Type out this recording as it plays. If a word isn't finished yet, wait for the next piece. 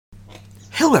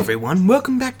Hello everyone,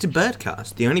 welcome back to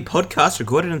Birdcast, the only podcast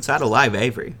recorded inside a live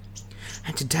aviary.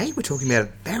 And today we're talking about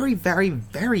a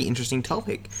very interesting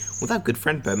topic with our good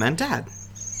friend Birdman Dad.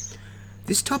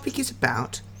 This topic is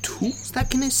about tools that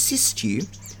can assist you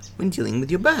when dealing with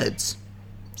your birds.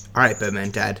 Alright Birdman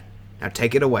Dad, now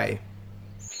take it away.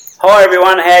 Hi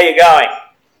everyone, how are you going?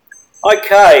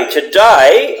 Okay,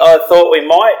 today I thought we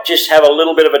might just have a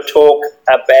little bit of a talk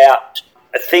about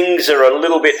things that are a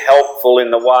little bit helpful in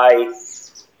the way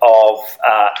of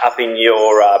up in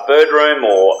your bird room,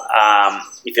 or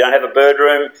if you don't have a bird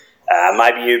room,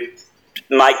 maybe you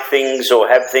make things or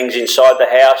have things inside the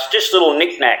house, just little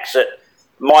knickknacks that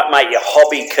might make your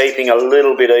hobby keeping a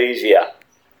little bit easier.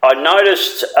 I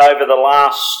noticed over the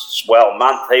last,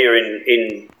 month here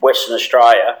in Western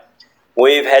Australia,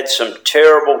 we've had some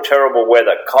terrible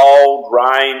weather, cold,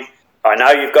 rain. I know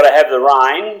you've got to have the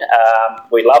rain,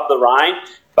 we love the rain,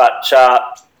 but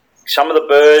some of the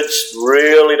birds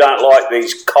really don't like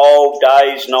these cold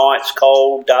days, nights.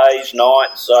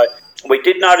 So we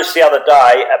did notice the other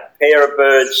day a pair of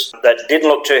birds that didn't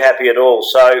look too happy at all.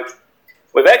 So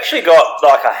we've actually got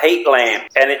like a heat lamp,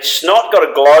 and it's not got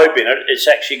a globe in it. It's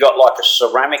actually got like a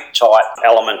ceramic type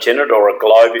element in it, or a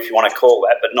globe if you want to call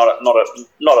that, but not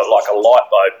like a light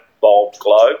bulb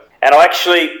globe. And I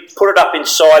actually put it up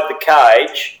inside the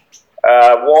cage,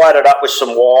 wired it up with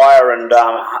some wire, and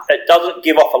it doesn't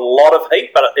give off a lot of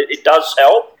heat, but it does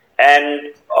help.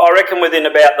 And I reckon within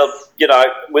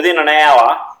an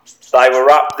hour, they were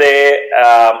up there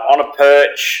on a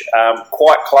perch,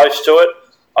 quite close to it.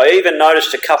 I even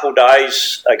noticed a couple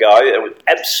days ago it was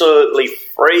absolutely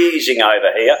freezing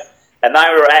over here, and they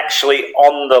were actually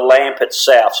on the lamp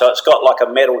itself. So it's got like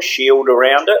a metal shield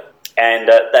around it, and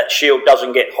that shield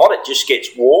doesn't get hot, it just gets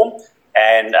warm.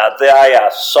 And they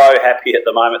are so happy at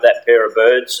the moment, that pair of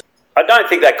birds. I don't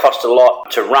think they cost a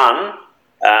lot to run,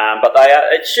 but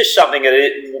it's just something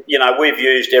that we've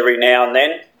used every now and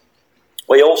then.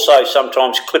 We also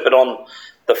sometimes clip it on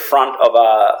the front of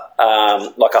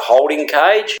a holding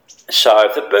cage. So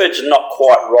if the bird's not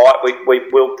quite right,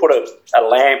 we'll put a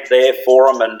lamp there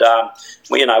for them, and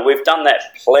we've done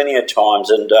that plenty of times,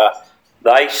 and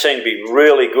they seem to be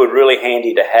really good, really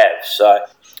handy to have. So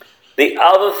the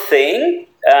other thing,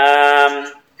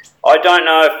 I don't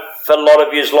know if a lot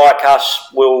of yous like us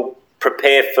will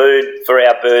prepare food for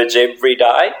our birds every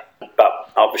day,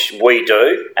 but obviously we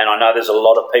do, and I know there's a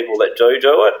lot of people that do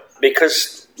it,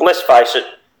 because let's face it,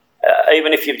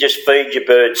 even if you just feed your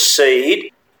birds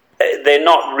seed, they're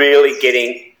not really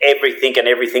getting everything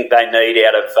they need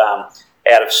out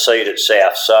of seed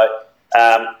itself. So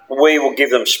we will give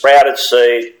them sprouted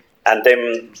seed, and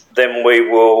then we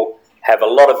will have a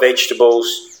lot of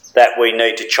vegetables that we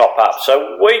need to chop up.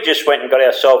 So we just went and got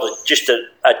ourselves just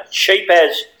a cheap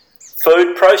as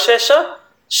food processor.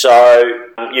 So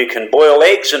you can boil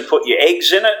eggs and put your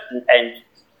eggs in it, and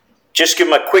just give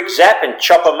them a quick zap and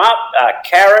chop them up,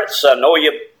 carrots and all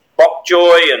your bok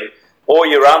choy and all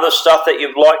your other stuff that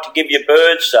you'd like to give your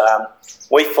birds.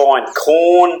 We find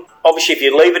corn. Obviously, if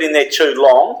you leave it in there too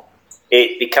long,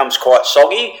 it becomes quite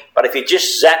soggy, but if you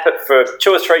just zap it for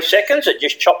 2 or 3 seconds, it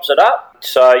just chops it up.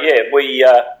 So yeah,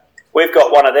 we've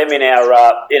got one of them in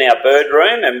our bird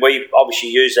room, and we obviously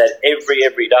use that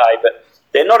every day. But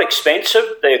they're not expensive;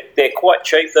 they're quite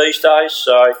cheap these days.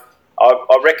 So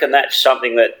I reckon that's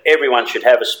something that everyone should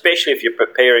have, especially if you're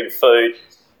preparing food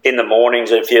in the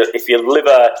mornings. If you live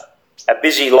a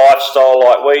busy lifestyle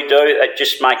like we do, it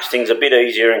just makes things a bit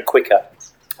easier and quicker.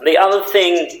 The other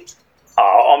thing,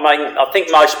 I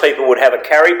think most people would have a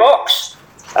carry box,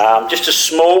 just a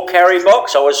small carry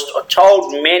box. I was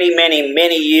told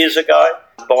many years ago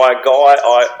by a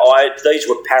guy, these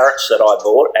were parrots that I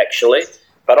bought actually,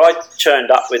 but I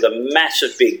turned up with a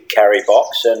massive big carry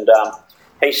box, and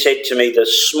he said to me, the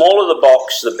smaller the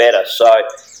box, the better. So,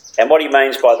 and what he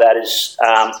means by that is,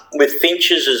 with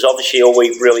finches is obviously all we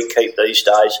really keep these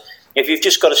days. If you've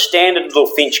just got a standard little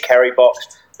finch carry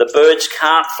box, the birds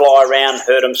can't fly around,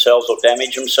 hurt themselves or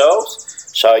damage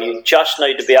themselves. So you just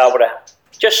need to be able to,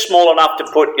 just small enough to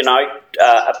put,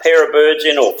 a pair of birds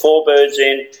in or 4 birds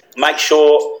in. Make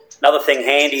sure, another thing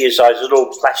handy is those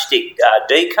little plastic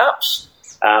D cups.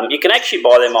 You can actually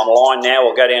buy them online now,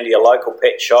 or go down to your local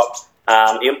pet shop.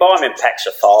 You can buy them in packs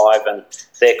of 5, and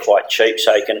they're quite cheap.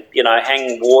 So you can,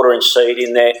 hang water and seed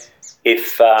in there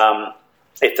if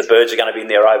the birds are going to be in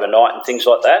there overnight and things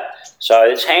like that. So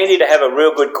it's handy to have a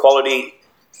real good quality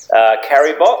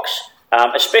carry box,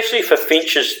 especially for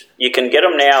finches. You can get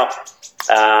them now,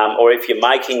 or if you're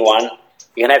making one,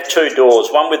 You can have two doors,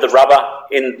 one with the rubber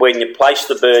in when you place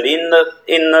the bird in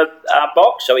the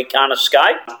box so he can't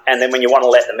escape, and then when you want to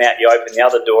let them out, you open the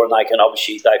other door and they can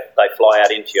obviously they fly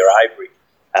out into your aviary.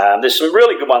 There's some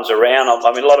really good ones around.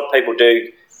 I mean, a lot of people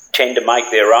do tend to make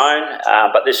their own,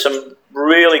 but there's some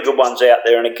really good ones out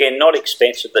there, and again, not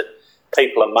expensive that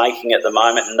people are making at the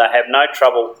moment, and they have no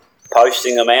trouble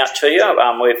posting them out to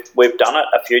you. We've done it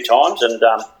a few times, and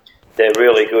they're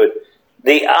really good.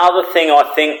 The other thing I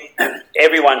think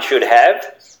everyone should have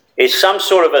is some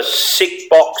sort of a sick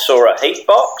box or a heat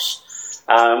box.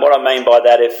 What I mean by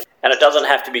that, and it doesn't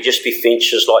have to just be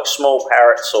finches, like small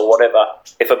parrots or whatever.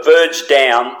 If a bird's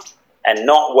down and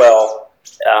not well,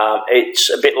 it's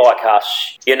a bit like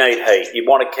us. You need heat. You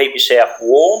want to keep yourself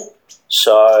warm.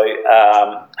 So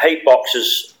heat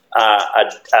boxes are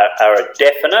a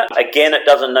definite. Again, it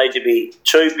doesn't need to be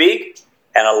too big.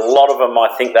 And a lot of them,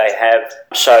 I think they have.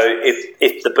 So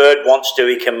if the bird wants to,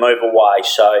 he can move away.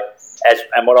 So,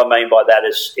 and what I mean by that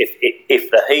is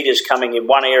if the heat is coming in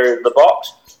one area of the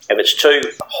box, if it's too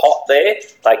hot there,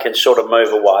 they can sort of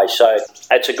move away. So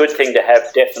it's a good thing to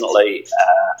have. Definitely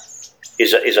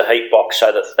is a heat box,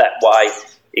 so that way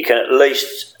you can at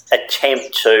least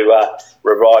attempt to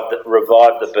revive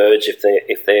the birds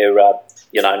if they're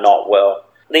not well.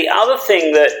 The other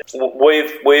thing that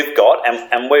we've got,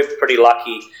 and we're pretty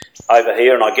lucky over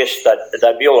here, and I guess that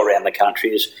they'd be all around the country,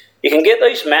 is you can get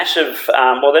these massive,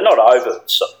 well, they're not over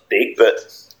so big, but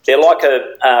they're like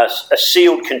a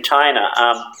sealed container.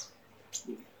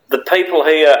 The people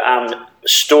here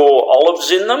store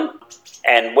olives in them,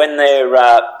 and when they're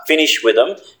finished with them,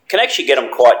 you can actually get them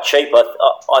quite cheap.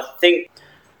 I think,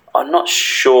 I'm not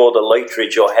sure the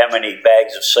literage or how many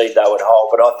bags of seed they would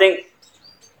hold, but I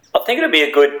think it'd be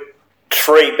a good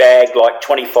 3-bag, like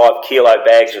 25 kilo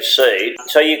bags of seed.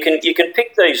 So you can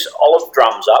pick these olive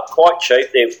drums up quite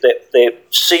cheap. They're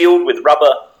sealed with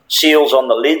rubber seals on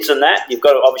the lids and that. You've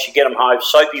got to obviously get them home,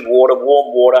 soapy water,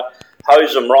 warm water,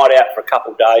 hose them right out for a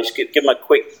couple of days. Give them a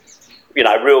quick,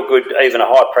 real good, even a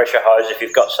high pressure hose if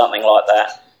you've got something like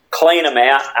that. Clean them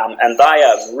out, and they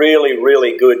are really,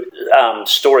 really good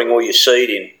storing all your seed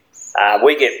in.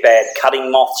 We get bad cutting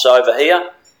moths over here,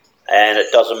 and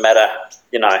it doesn't matter,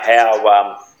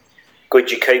 how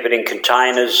good you keep it in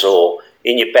containers or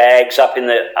in your bags, up in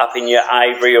your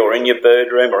aviary or in your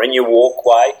bird room or in your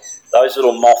walkway. Those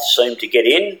little moths seem to get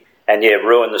in and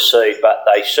ruin the seed, but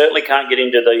they certainly can't get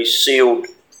into these sealed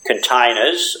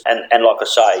containers. And like I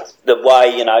say, the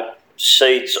way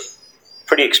seeds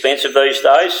pretty expensive these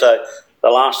days, so the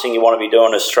last thing you want to be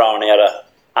doing is throwing out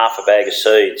half a bag of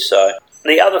seeds. So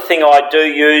the other thing I do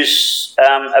use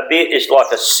a bit is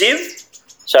like a sieve.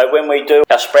 So when we do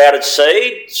our sprouted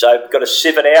seed, so we've got to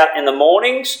sieve it out in the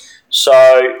mornings. So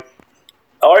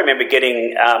I remember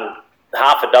getting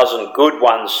half a dozen good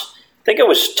ones. I think it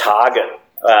was Target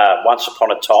once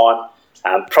upon a time.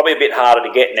 Probably a bit harder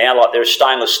to get now, like they're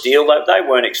stainless steel. They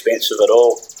weren't expensive at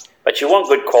all. But you want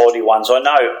good quality ones. I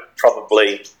know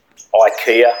probably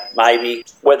IKEA, maybe,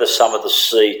 whether some of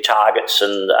the Targets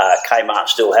and Kmart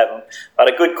still have them, but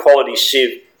a good quality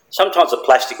sieve. Sometimes the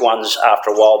plastic ones,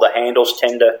 after a while, the handles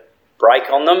tend to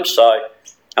break on them, so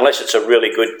unless it's a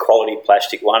really good quality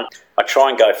plastic one, I try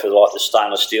and go for like the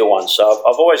stainless steel one. So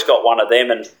I've always got one of them,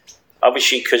 and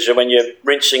obviously because when you're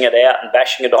rinsing it out and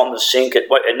bashing it on the sink,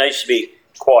 it needs to be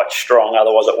quite strong,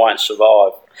 otherwise it won't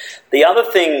survive. The other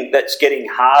thing that's getting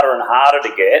harder and harder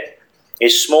to get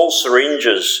is small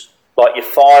syringes, like your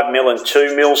 5mm and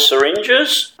 2mm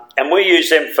syringes, and we use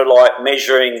them for like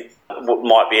measuring what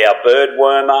might be our bird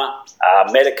wormer,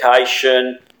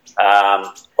 medication,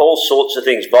 all sorts of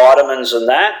things, vitamins and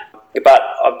that. But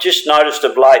I've just noticed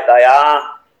of late they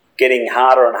are getting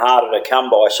harder and harder to come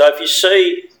by. So if you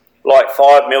see like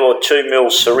 5mm or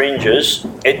 2mm syringes,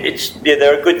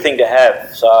 they're a good thing to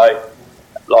have. So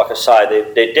like I say,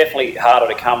 they're definitely harder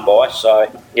to come by. So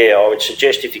yeah, I would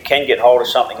suggest if you can get hold of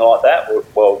something like that,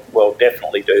 we'll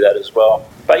definitely do that as well.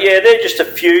 But yeah, they're just a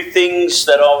few things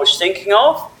that I was thinking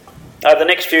of. Over the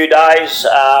next few days,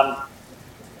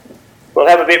 we'll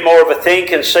have a bit more of a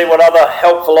think and see what other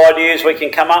helpful ideas we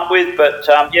can come up with. But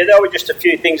yeah, there were just a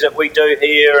few things that we do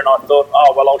here, and I thought,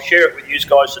 I'll share it with you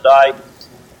guys today.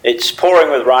 It's pouring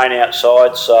with rain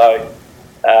outside, so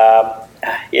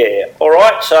yeah. All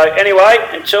right, so anyway,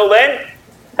 until then,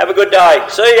 have a good day.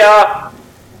 See ya!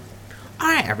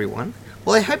 Alright everyone,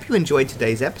 well I hope you enjoyed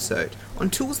today's episode on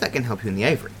tools that can help you in the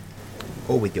aviary,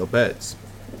 or with your birds.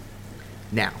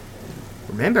 Now,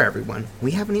 remember everyone,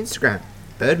 we have an Instagram,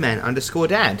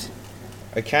 birdman_dad.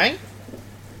 Okay?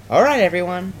 Alright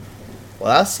everyone,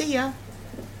 well I'll see ya.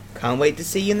 Can't wait to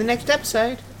see you in the next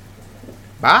episode.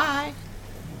 Bye!